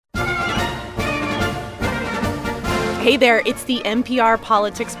Hey there, it's the NPR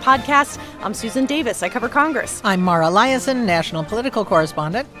Politics Podcast. I'm Susan Davis. I cover Congress. I'm Mara Liasson, national political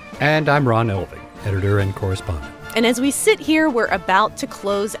correspondent. And I'm Ron Elving, editor and correspondent. And as we sit here, we're about to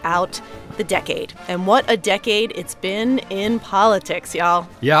close out the decade. And what a decade it's been in politics, y'all.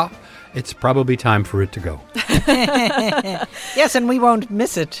 Yeah, it's probably time for it to go. Yes, and we won't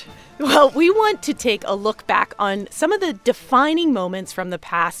miss it. Well, we want to take a look back on some of the defining moments from the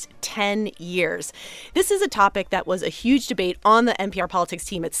past 10 years. This is a topic that was a huge debate on the NPR Politics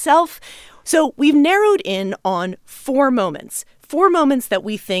team itself. So we've narrowed in on four moments that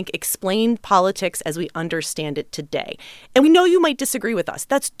we think explain politics as we understand it today. And we know you might disagree with us.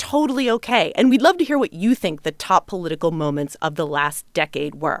 That's totally okay. And we'd love to hear what you think the top political moments of the last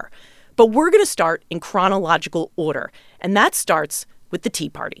decade were. But we're going to start in chronological order, and that starts with the Tea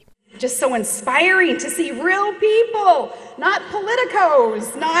Party. Just so inspiring to see real people, not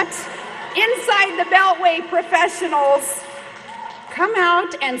politicos, not inside the Beltway professionals, come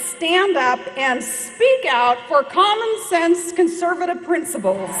out and stand up and speak out for common sense conservative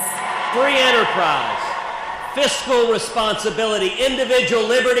principles. Free enterprise, fiscal responsibility, individual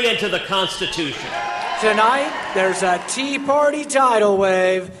liberty, and to the Constitution. Tonight, there's a Tea Party tidal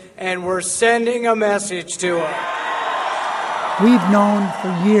wave, and we're sending a message to them. We've known for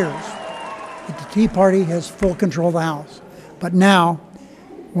years that the Tea Party has full control of the House. But now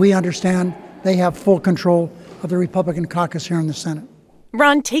we understand they have full control of the Republican caucus here in the Senate.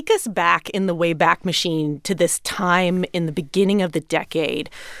 Ron, take us back in the Wayback Machine to this time in the beginning of the decade.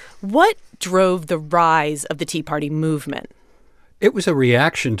 What drove the rise of the Tea Party movement? It was a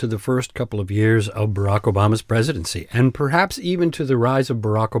reaction to the first couple of years of Barack Obama's presidency, and perhaps even to the rise of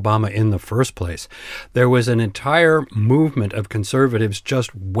Barack Obama in the first place. There was an entire movement of conservatives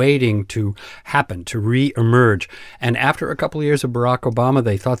just waiting to happen, to re-emerge. And after a couple of years of Barack Obama,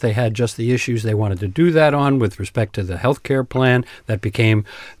 they thought they had just the issues they wanted to do that on with respect to the health care plan that became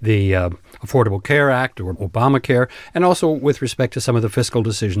the Affordable Care Act, or Obamacare, and also with respect to some of the fiscal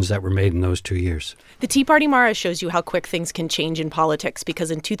decisions that were made in those 2 years. The Tea Party, Mara, shows you how quick things can change in politics,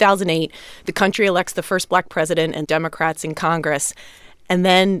 because in 2008, the country elects the first black president and Democrats in Congress. And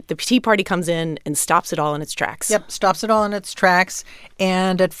then the Tea Party comes in and stops it all in its tracks. Yep, stops it all in its tracks.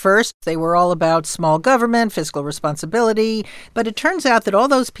 And at first, they were all about small government, fiscal responsibility. But it turns out that all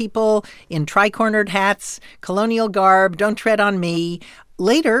those people in tri-cornered hats, colonial garb, don't tread on me,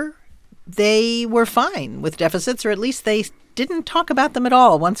 later, they were fine with deficits, or at least they didn't talk about them at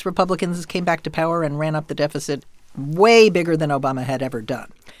all once Republicans came back to power and ran up the deficit way bigger than Obama had ever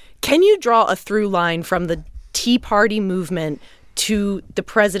done. Can you draw a through line from the Tea Party movement to the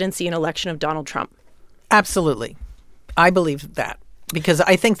presidency and election of Donald Trump? Absolutely. I believe that, because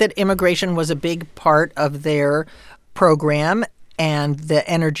I think that immigration was a big part of their program and the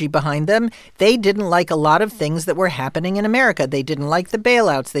energy behind them. They didn't like a lot of things that were happening in America. They didn't like the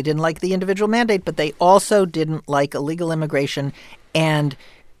bailouts. They didn't like the individual mandate, but they also didn't like illegal immigration. And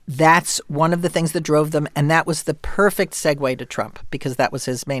that's one of the things that drove them, and that was the perfect segue to Trump, because that was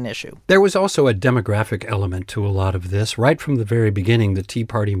his main issue. There was also a demographic element to a lot of this. Right from the very beginning, the Tea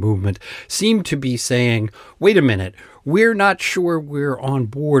Party movement seemed to be saying, wait a minute, we're not sure we're on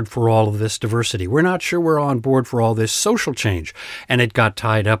board for all of this diversity. We're not sure we're on board for all this social change. And it got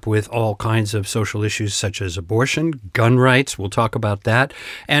tied up with all kinds of social issues such as abortion, gun rights, we'll talk about that,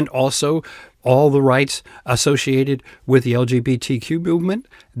 and also all the rights associated with the LGBTQ movement.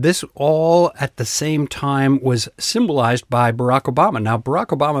 This all at the same time was symbolized by Barack Obama. Now, Barack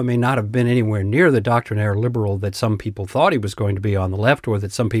Obama may not have been anywhere near the doctrinaire liberal that some people thought he was going to be on the left, or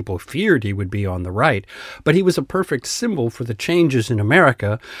that some people feared he would be on the right, but he was a perfect symbol for the changes in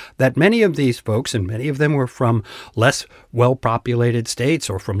America that many of these folks, and many of them were from less well-populated states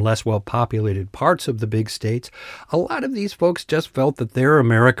or from less well-populated parts of the big states, a lot of these folks just felt that their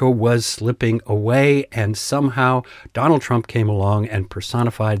America was slipping away, and somehow Donald Trump came along and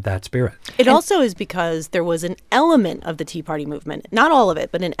personified that spirit. It also is because there was an element of the Tea Party movement, not all of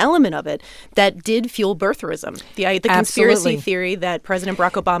it, but an element of it that did fuel birtherism. The conspiracy theory that President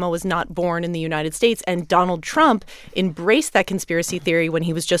Barack Obama was not born in the United States, and Donald Trump embraced that conspiracy theory when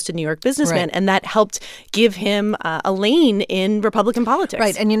he was just a New York businessman, and that helped give him a lane in Republican politics.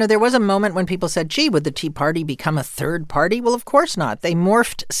 Right, and there was a moment when people said, gee, would the Tea Party become a third party? Well, of course not. They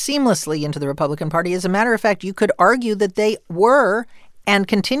morphed seamlessly into the Republican Party. As a matter of fact, you could argue that they were and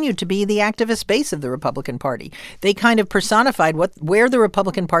continued to be the activist base of the Republican Party. They kind of personified where the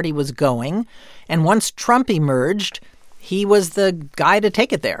Republican Party was going. And once Trump emerged, he was the guy to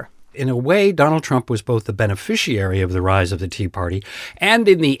take it there. In a way, Donald Trump was both the beneficiary of the rise of the Tea Party, and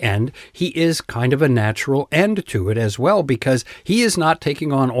in the end, he is kind of a natural end to it as well, because he is not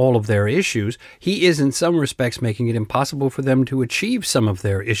taking on all of their issues. He is, in some respects, making it impossible for them to achieve some of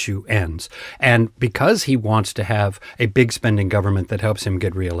their issue ends. And because he wants to have a big spending government that helps him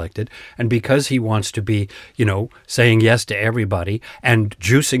get reelected, and because he wants to be, saying yes to everybody and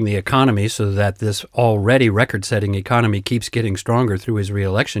juicing the economy so that this already record-setting economy keeps getting stronger through his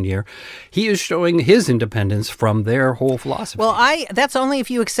reelection year, he is showing his independence from their whole philosophy. Well, that's only if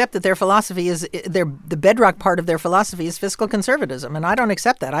you accept that their philosophy is the bedrock part of their philosophy is fiscal conservatism, and I don't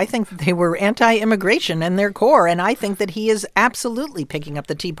accept that. I think that they were anti-immigration in their core, and I think that he is absolutely picking up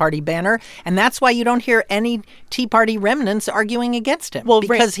the Tea Party banner, and that's why you don't hear any Tea Party remnants arguing against him,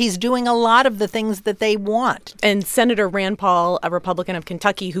 because he's doing a lot of the things that they want. And Senator Rand Paul, a Republican of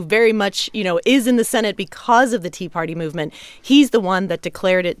Kentucky, who very much, is in the Senate because of the Tea Party movement, he's the one that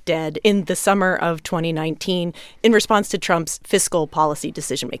declared it dead in the summer of 2019 in response to Trump's fiscal policy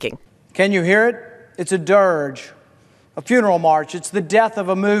decision-making. Can you hear it? It's a dirge, a funeral march. It's the death of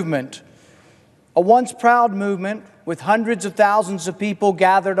a movement, a once proud movement with hundreds of thousands of people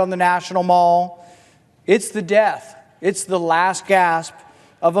gathered on the National Mall. It's the death. It's the last gasp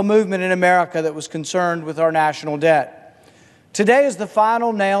of a movement in America that was concerned with our national debt. Today is the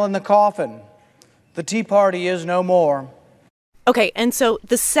final nail in the coffin. The Tea Party is no more. Okay, and so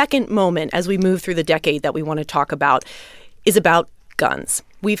the second moment as we move through the decade that we want to talk about is about guns.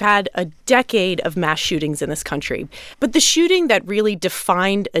 We've had a decade of mass shootings in this country, but the shooting that really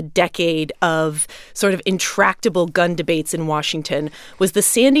defined a decade of sort of intractable gun debates in Washington was the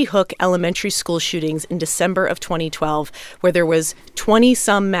Sandy Hook elementary school shootings in December of 2012, where there was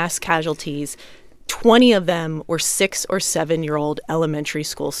 20-some mass casualties. 20 of them were 6 or 7-year-old elementary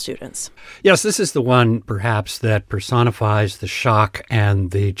school students. Yes, this is the one, perhaps, that personifies the shock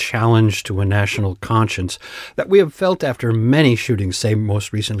and the challenge to a national conscience that we have felt after many shootings, say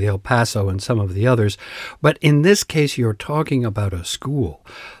most recently El Paso and some of the others. But in this case, you're talking about a school.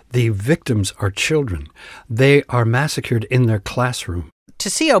 The victims are children. They are massacred in their classroom. To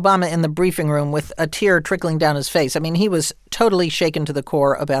see Obama in the briefing room with a tear trickling down his face, I mean, he was totally shaken to the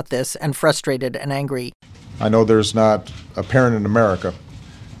core about this and frustrated and angry. I know there's not a parent in America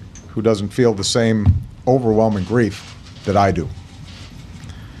who doesn't feel the same overwhelming grief that I do.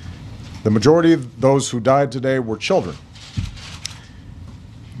 The majority of those who died today were children.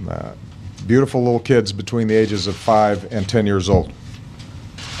 Beautiful little kids between the ages of 5 and 10 years old.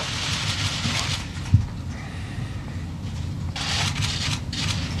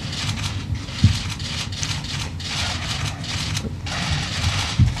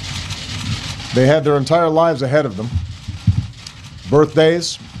 They had their entire lives ahead of them.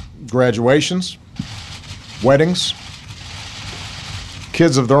 Birthdays, graduations, weddings,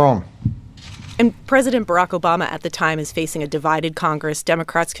 kids of their own. And President Barack Obama at the time is facing a divided Congress.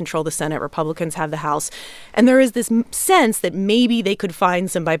 Democrats control the Senate, Republicans have the House. And there is this sense that maybe they could find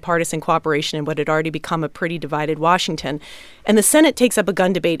some bipartisan cooperation in what had already become a pretty divided Washington. And the Senate takes up a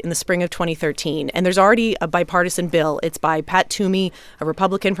gun debate in the spring of 2013. And there's already a bipartisan bill. It's by Pat Toomey, a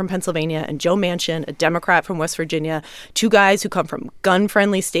Republican from Pennsylvania, and Joe Manchin, a Democrat from West Virginia, two guys who come from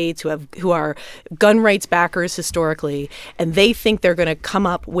gun-friendly states, who are gun rights backers historically. And they think they're going to come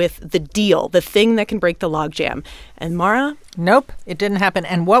up with the deal, the thing that can break the logjam. And Mara? Nope, it didn't happen.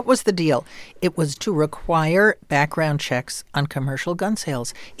 And what was the deal? It was to require background checks on commercial gun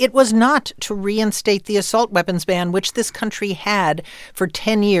sales. It was not to reinstate the assault weapons ban, which this country had for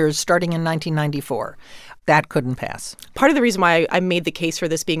 10 years, starting in 1994. That couldn't pass. Part of the reason why I made the case for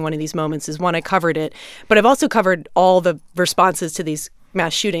this being one of these moments is, one, I covered it, but I've also covered all the responses to these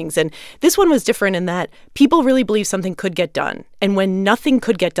mass shootings. And this one was different in that people really believed something could get done. And when nothing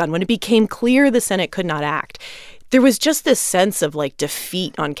could get done, when it became clear the Senate could not act, there was just this sense of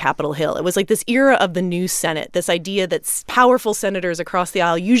defeat on Capitol Hill. It was like this era of the new Senate, this idea that powerful senators across the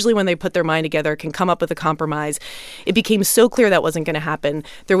aisle, usually when they put their mind together, can come up with a compromise. It became so clear that wasn't going to happen.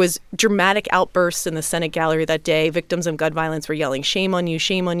 There was dramatic outbursts in the Senate gallery that day. Victims of gun violence were yelling, shame on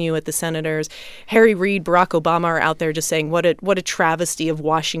you at the senators. Harry Reid, Barack Obama are out there just saying what a travesty of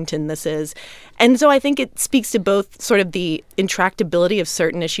Washington this is. And so I think it speaks to both sort of the intractability of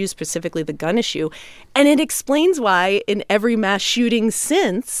certain issues, specifically the gun issue, and it explains why in every mass shooting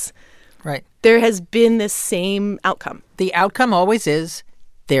since, right, there has been this same outcome. The outcome always is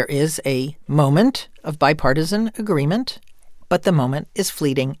there is a moment of bipartisan agreement, but the moment is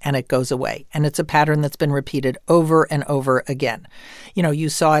fleeting and it goes away. And it's a pattern that's been repeated over and over again. You know, you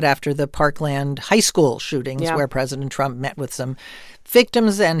saw it after the Parkland high school shootings where President Trump met with some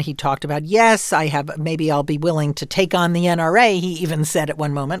victims and he talked about, yes, maybe I'll be willing to take on the NRA, he even said at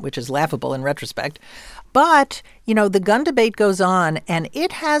one moment, which is laughable in retrospect. But, you know, the gun debate goes on, and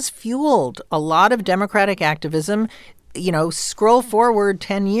it has fueled a lot of Democratic activism. You know, scroll forward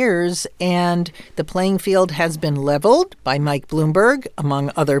 10 years, and the playing field has been leveled by Mike Bloomberg, among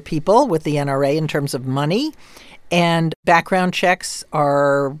other people, with the NRA in terms of money. And background checks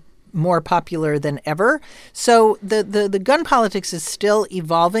are more popular than ever. So the gun politics is still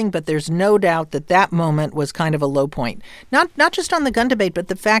evolving, but there's no doubt that moment was kind of a low point. Not just on the gun debate, but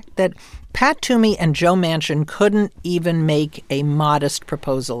the fact that Pat Toomey and Joe Manchin couldn't even make a modest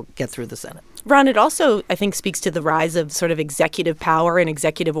proposal get through the Senate. Ron, it also, I think, speaks to the rise of sort of executive power and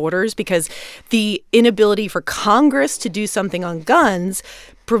executive orders, because the inability for Congress to do something on guns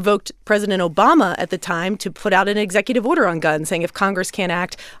provoked President Obama at the time to put out an executive order on guns saying, if Congress can't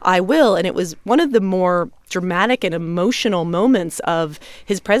act, I will. And it was one of the more dramatic and emotional moments of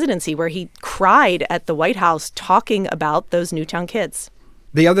his presidency where he cried at the White House talking about those Newtown kids.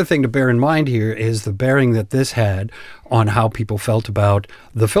 The other thing to bear in mind here is the bearing that this had on how people felt about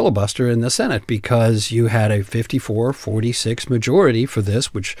the filibuster in the Senate, because you had a 54-46 majority for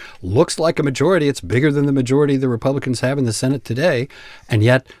this, which looks like a majority. It's bigger than the majority the Republicans have in the Senate today, and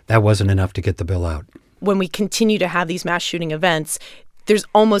yet that wasn't enough to get the bill out. When we continue to have these mass shooting events, there's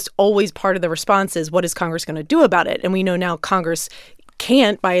almost always part of the response is, what is Congress going to do about it? And we know now Congress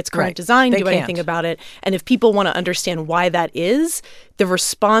can't, by its current design, do anything about it. And if people want to understand why that is, the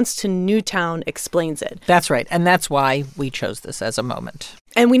response to Newtown explains it. That's right. And that's why we chose this as a moment.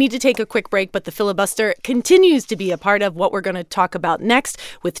 And we need to take a quick break, but the filibuster continues to be a part of what we're going to talk about next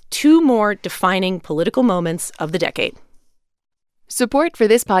with two more defining political moments of the decade. Support for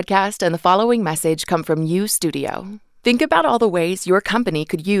this podcast and the following message come from U Studio. Think about all the ways your company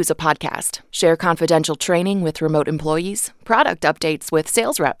could use a podcast. Share confidential training with remote employees, product updates with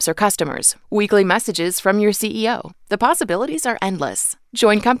sales reps or customers, weekly messages from your CEO. The possibilities are endless.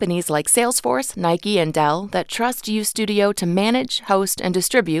 Join companies like Salesforce, Nike, and Dell that trust U Studio to manage, host, and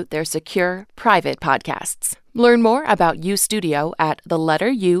distribute their secure, private podcasts. Learn more about U Studio at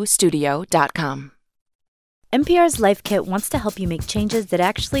theletterustudio.com. NPR's Life Kit wants to help you make changes that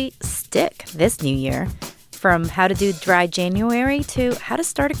actually stick this new year. From how to do dry January to how to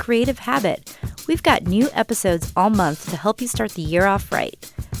start a creative habit, we've got new episodes all month to help you start the year off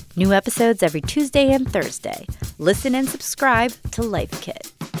right. New episodes every Tuesday and Thursday. Listen and subscribe to Life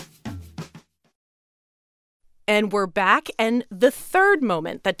Kit. And we're back, and the third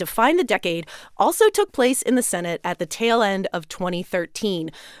moment that defined the decade also took place in the Senate at the tail end of 2013,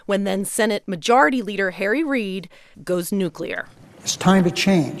 when then Senate Majority Leader Harry Reid goes nuclear. It's time to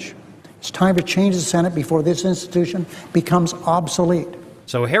change. It's time to change the Senate before this institution becomes obsolete.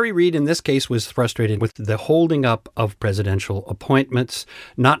 So Harry Reid in this case was frustrated with the holding up of presidential appointments,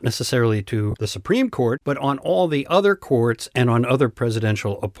 not necessarily to the Supreme Court, but on all the other courts and on other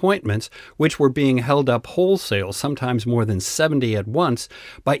presidential appointments, which were being held up wholesale, sometimes more than 70 at once,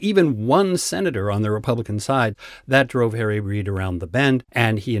 by even one senator on the Republican side. That drove Harry Reid around the bend,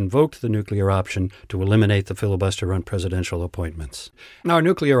 and he invoked the nuclear option to eliminate the filibuster on presidential appointments. Now, our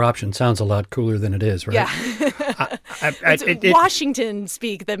nuclear option sounds a lot cooler than it is, right? Yeah. Washington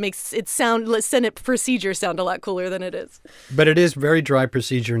speak that makes it sound, Senate procedure sound a lot cooler than it is. But it is very dry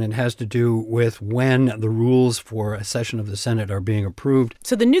procedure, and it has to do with when the rules for a session of the Senate are being approved.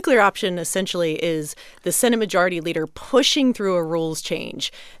 So the nuclear option essentially is the Senate Majority Leader pushing through a rules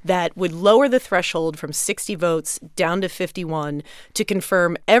change that would lower the threshold from 60 votes down to 51 to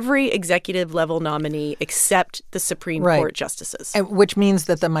confirm every executive level nominee except the Supreme Court justices. And which means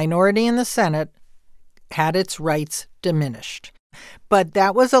that the minority in the Senate had its rights diminished. But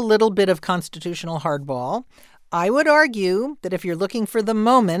that was a little bit of constitutional hardball. I would argue that if you're looking for the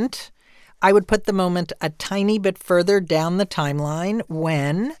moment, I would put the moment a tiny bit further down the timeline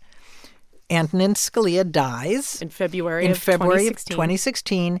when Antonin Scalia dies in February of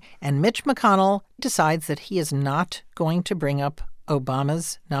 2016, and Mitch McConnell decides that he is not going to bring up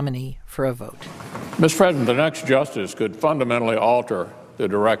Obama's nominee for a vote. Mr. President, the next justice could fundamentally alter the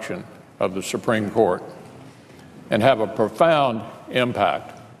direction of the Supreme Court and have a profound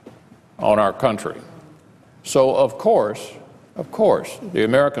impact on our country. So, of course, the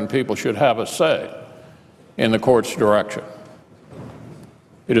American people should have a say in the court's direction.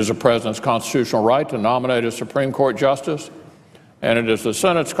 It is the president's constitutional right to nominate a Supreme Court justice, and it is the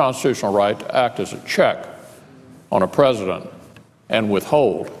Senate's constitutional right to act as a check on a president and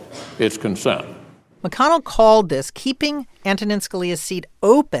withhold its consent. McConnell called this keeping Antonin Scalia's seat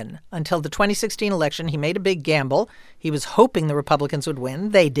open until the 2016 election. He made a big gamble. He was hoping the Republicans would win.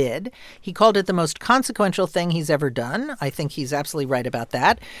 They did. He called it the most consequential thing he's ever done. I think he's absolutely right about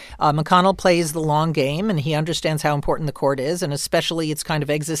that. McConnell plays the long game, and he understands how important the court is, and especially it's kind of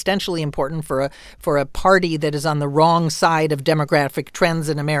existentially important for a party that is on the wrong side of demographic trends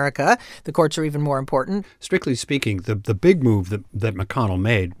in America. The courts are even more important. Strictly speaking, the big move that McConnell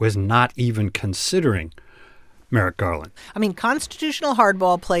made was not even considering Merrick Garland. I mean, constitutional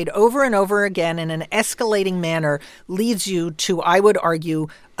hardball played over and over again in an escalating manner leads you to, I would argue,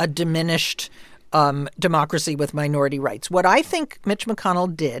 a diminished democracy with minority rights. What I think Mitch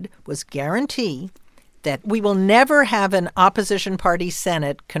McConnell did was guarantee that we will never have an opposition party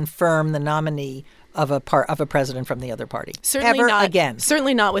Senate confirm the nominee of a president from the other party. Certainly ever not again.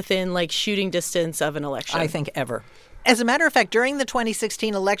 Certainly not within shooting distance of an election. I think ever. As a matter of fact, during the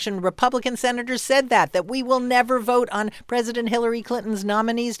 2016 election, Republican senators said that we will never vote on President Hillary Clinton's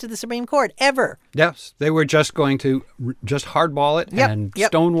nominees to the Supreme Court, ever. Yes, they were just going to just hardball it and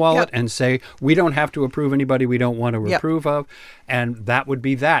stonewall it and say, we don't have to approve anybody we don't want to approve of. And that would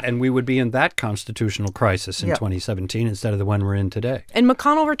be that. And we would be in that constitutional crisis in 2017 instead of the one we're in today. And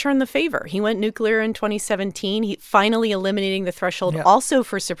McConnell returned the favor. He went nuclear in 2017, he finally eliminating the threshold also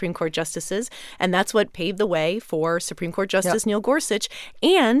for Supreme Court justices. And that's what paved the way for Supreme Court Justice Neil Gorsuch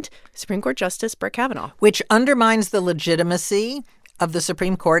and Supreme Court Justice Brett Kavanaugh. Which undermines the legitimacy of the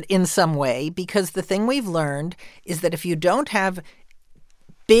Supreme Court in some way, because the thing we've learned is that if you don't have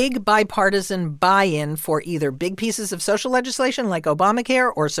big bipartisan buy-in for either big pieces of social legislation like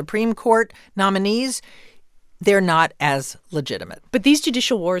Obamacare or Supreme Court nominees, they're not as legitimate. But these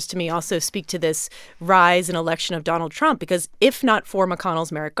judicial wars, to me, also speak to this rise and election of Donald Trump, because if not for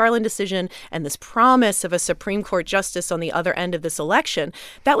McConnell's Merrick Garland decision and this promise of a Supreme Court justice on the other end of this election,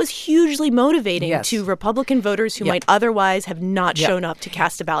 that was hugely motivating to Republican voters who might otherwise have not shown up to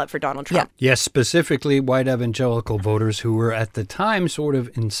cast a ballot for Donald Trump. Yes, specifically white evangelical voters who were at the time sort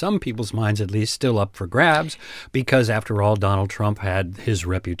of, in some people's minds at least, still up for grabs, because after all, Donald Trump had his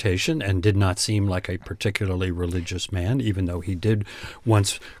reputation and did not seem like a particularly religious man, even though he did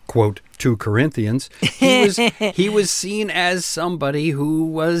once quote 2 Corinthians. He was seen as somebody who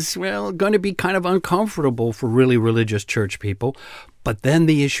was, going to be kind of uncomfortable for really religious church people. But then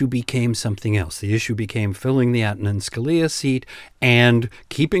the issue became something else. The issue became filling the Antonin Scalia seat and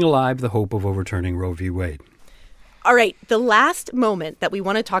keeping alive the hope of overturning Roe v. Wade. All right, the last moment that we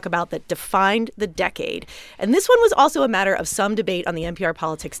want to talk about that defined the decade, and this one was also a matter of some debate on the NPR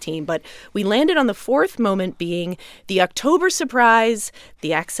Politics team, but we landed on the fourth moment being the October surprise,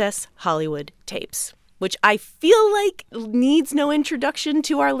 the Access Hollywood tapes, which I feel like needs no introduction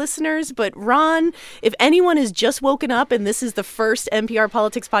to our listeners. But Ron, if anyone has just woken up and this is the first NPR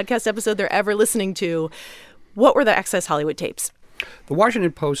Politics podcast episode they're ever listening to, what were the Access Hollywood tapes? The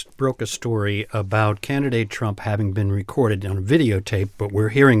Washington Post broke a story about candidate Trump having been recorded on a videotape, but we're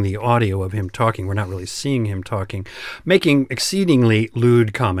hearing the audio of him talking. We're not really seeing him talking, making exceedingly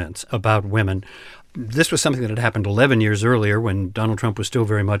lewd comments about women. This was something that had happened 11 years earlier when Donald Trump was still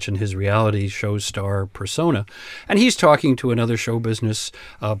very much in his reality show star persona. And he's talking to another show business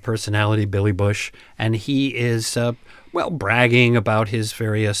personality, Billy Bush, and he is bragging about his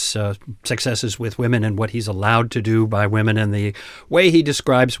various successes with women and what he's allowed to do by women. And the way he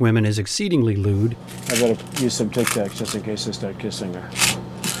describes women is exceedingly lewd. I better use some Tic Tacs just in case I start kissing her.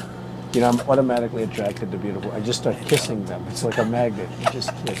 You know, I'm automatically attracted to beautiful. I just start kissing them. It's like a magnet. You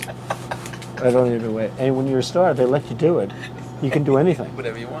just kiss. I don't even wait. And when you're a star, they let you do it. You can do anything.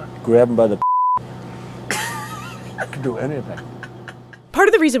 Whatever you want. Grab them by the you can do anything. Part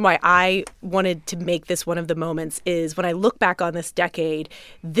of the reason why I wanted to make this one of the moments is when I look back on this decade,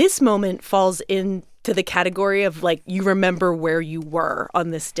 this moment falls into the category of you remember where you were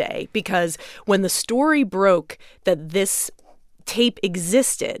on this day. Because when the story broke that this tape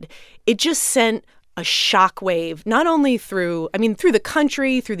existed, it just sent a shockwave, not only through the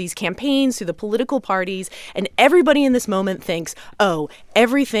country, through these campaigns, through the political parties, and everybody in this moment thinks, oh,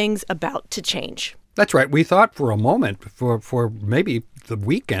 everything's about to change. That's right. We thought for a moment, for maybe the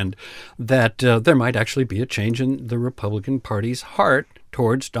weekend, that there might actually be a change in the Republican Party's heart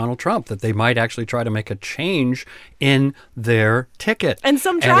towards Donald Trump, that they might actually try to make a change in their ticket. And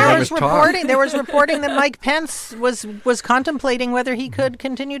some there was reporting that Mike Pence was contemplating whether he could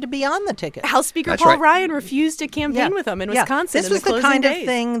continue to be on the ticket. House Speaker Paul Ryan refused to campaign with him in Wisconsin. This was the kind of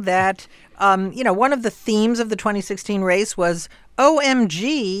thing that, one of the themes of the 2016 race was,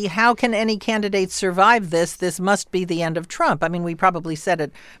 OMG, how can any candidate survive this? This must be the end of Trump. I mean, we probably said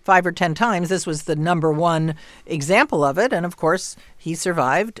it 5 or 10 times. This was the number one example of it. And of course, he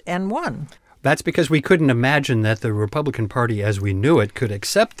survived and won. That's because we couldn't imagine that the Republican Party as we knew it could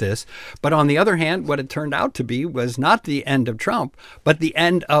accept this. But on the other hand, what it turned out to be was not the end of Trump, but the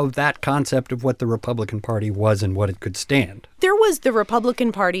end of that concept of what the Republican Party was and what it could stand. There was the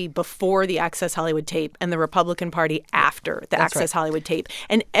Republican Party before the Access Hollywood tape and the Republican Party after the Access Hollywood tape.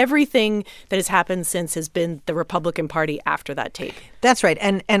 And everything that has happened since has been the Republican Party after that tape. That's right.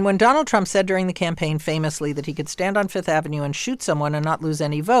 And when Donald Trump said during the campaign famously that he could stand on Fifth Avenue and shoot someone and not lose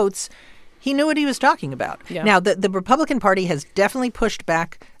any votes, he knew what he was talking about. Yeah. Now, the Republican Party has definitely pushed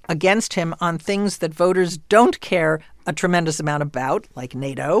back against him on things that voters don't care a tremendous amount about, like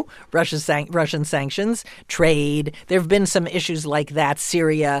NATO, Russian sanctions, trade. There have been some issues like that,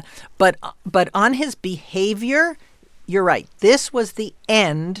 Syria. But on his behavior, you're right. This was the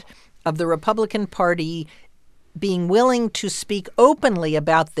end of the Republican Party being willing to speak openly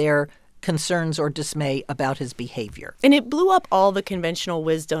about their concerns or dismay about his behavior. And it blew up all the conventional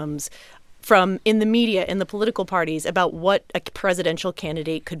wisdoms from in the media, in the political parties, about what a presidential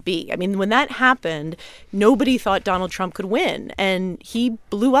candidate could be. I mean, when that happened, nobody thought Donald Trump could win. And he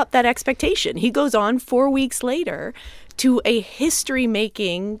blew up that expectation. He goes on 4 weeks later to a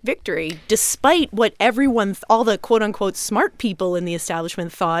history-making victory, despite what everyone, all the quote-unquote smart people in the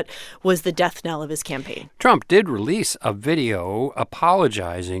establishment thought was the death knell of his campaign. Trump did release a video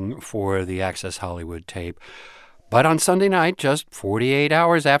apologizing for the Access Hollywood tape. But on Sunday night, just 48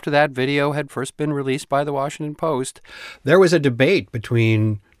 hours after that video had first been released by the Washington Post, there was a debate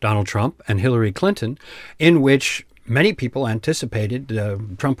between Donald Trump and Hillary Clinton in which many people anticipated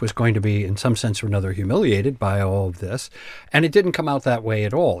Trump was going to be, in some sense or another, humiliated by all of this. And it didn't come out that way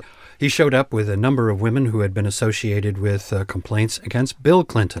at all. He showed up with a number of women who had been associated with complaints against Bill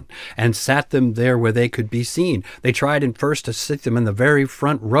Clinton and sat them there where they could be seen. They tried at first to sit them in the very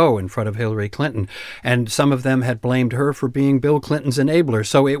front row in front of Hillary Clinton, and some of them had blamed her for being Bill Clinton's enabler.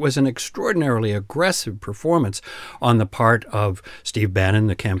 So it was an extraordinarily aggressive performance on the part of Steve Bannon,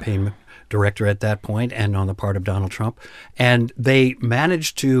 the campaign director at that point, and on the part of Donald Trump. And they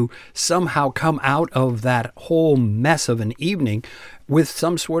managed to somehow come out of that whole mess of an evening with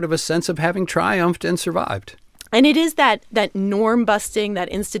some sort of a sense of having triumphed and survived. And it is that norm busting, that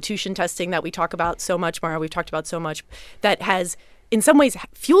institution testing that we talk about so much, Mara, we've talked about so much, that has in some ways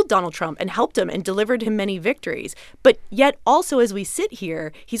fueled Donald Trump and helped him and delivered him many victories. But yet also, as we sit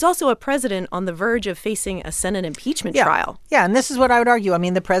here, he's also a president on the verge of facing a Senate impeachment trial. Yeah, and this is what I would argue. I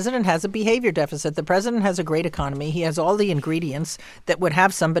mean, the president has a behavior deficit. The president has a great economy. He has all the ingredients that would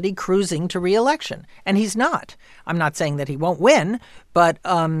have somebody cruising to re-election. And he's not. I'm not saying that he won't win, but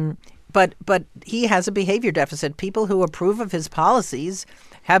he has a behavior deficit. People who approve of his policies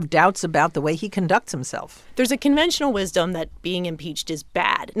have doubts about the way he conducts himself. There's a conventional wisdom that being impeached is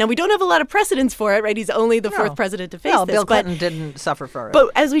bad. Now, we don't have a lot of precedents for it, right? He's only the fourth president to face this. Bill Clinton didn't suffer for it.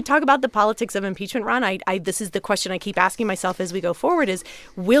 But as we talk about the politics of impeachment, Ron, this is the question I keep asking myself as we go forward is,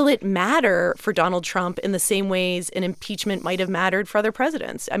 will it matter for Donald Trump in the same ways an impeachment might have mattered for other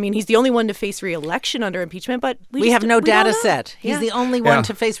presidents? I mean, he's the only one to face re-election under impeachment, but we have no data set. He's the only one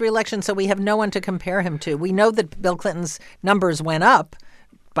to face re-election, so we have no one to compare him to. We know that Bill Clinton's numbers went up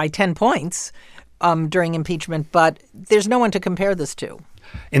by 10 points during impeachment, but there's no one to compare this to.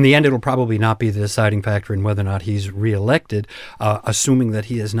 In the end, it'll probably not be the deciding factor in whether or not he's reelected, assuming that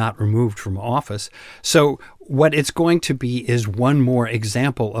he is not removed from office. So what it's going to be is one more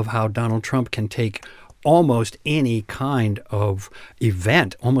example of how Donald Trump can take almost any kind of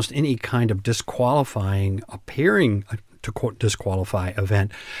event, almost any kind of disqualifying, appearing to disqualify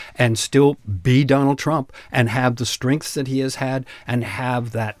event, and still be Donald Trump and have the strengths that he has had and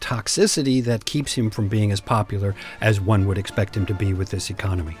have that toxicity that keeps him from being as popular as one would expect him to be with this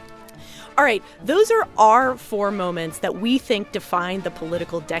economy. All right, those are our 4 moments that we think defined the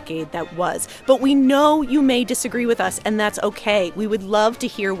political decade that was. But we know you may disagree with us, and that's okay. We would love to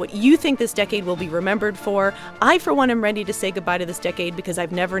hear what you think this decade will be remembered for. I, for one, am ready to say goodbye to this decade because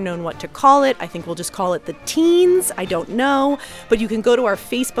I've never known what to call it. I think we'll just call it the teens. I don't know. But you can go to our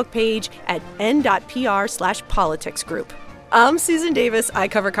Facebook page at n.pr/politics group. I'm Susan Davis. I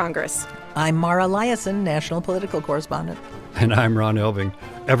cover Congress. I'm Mara Liasson, national political correspondent. And I'm Ron Elving,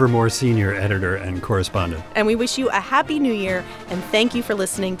 Evermore senior editor and correspondent. And we wish you a happy new year, and thank you for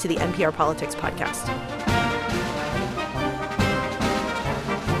listening to the NPR Politics Podcast.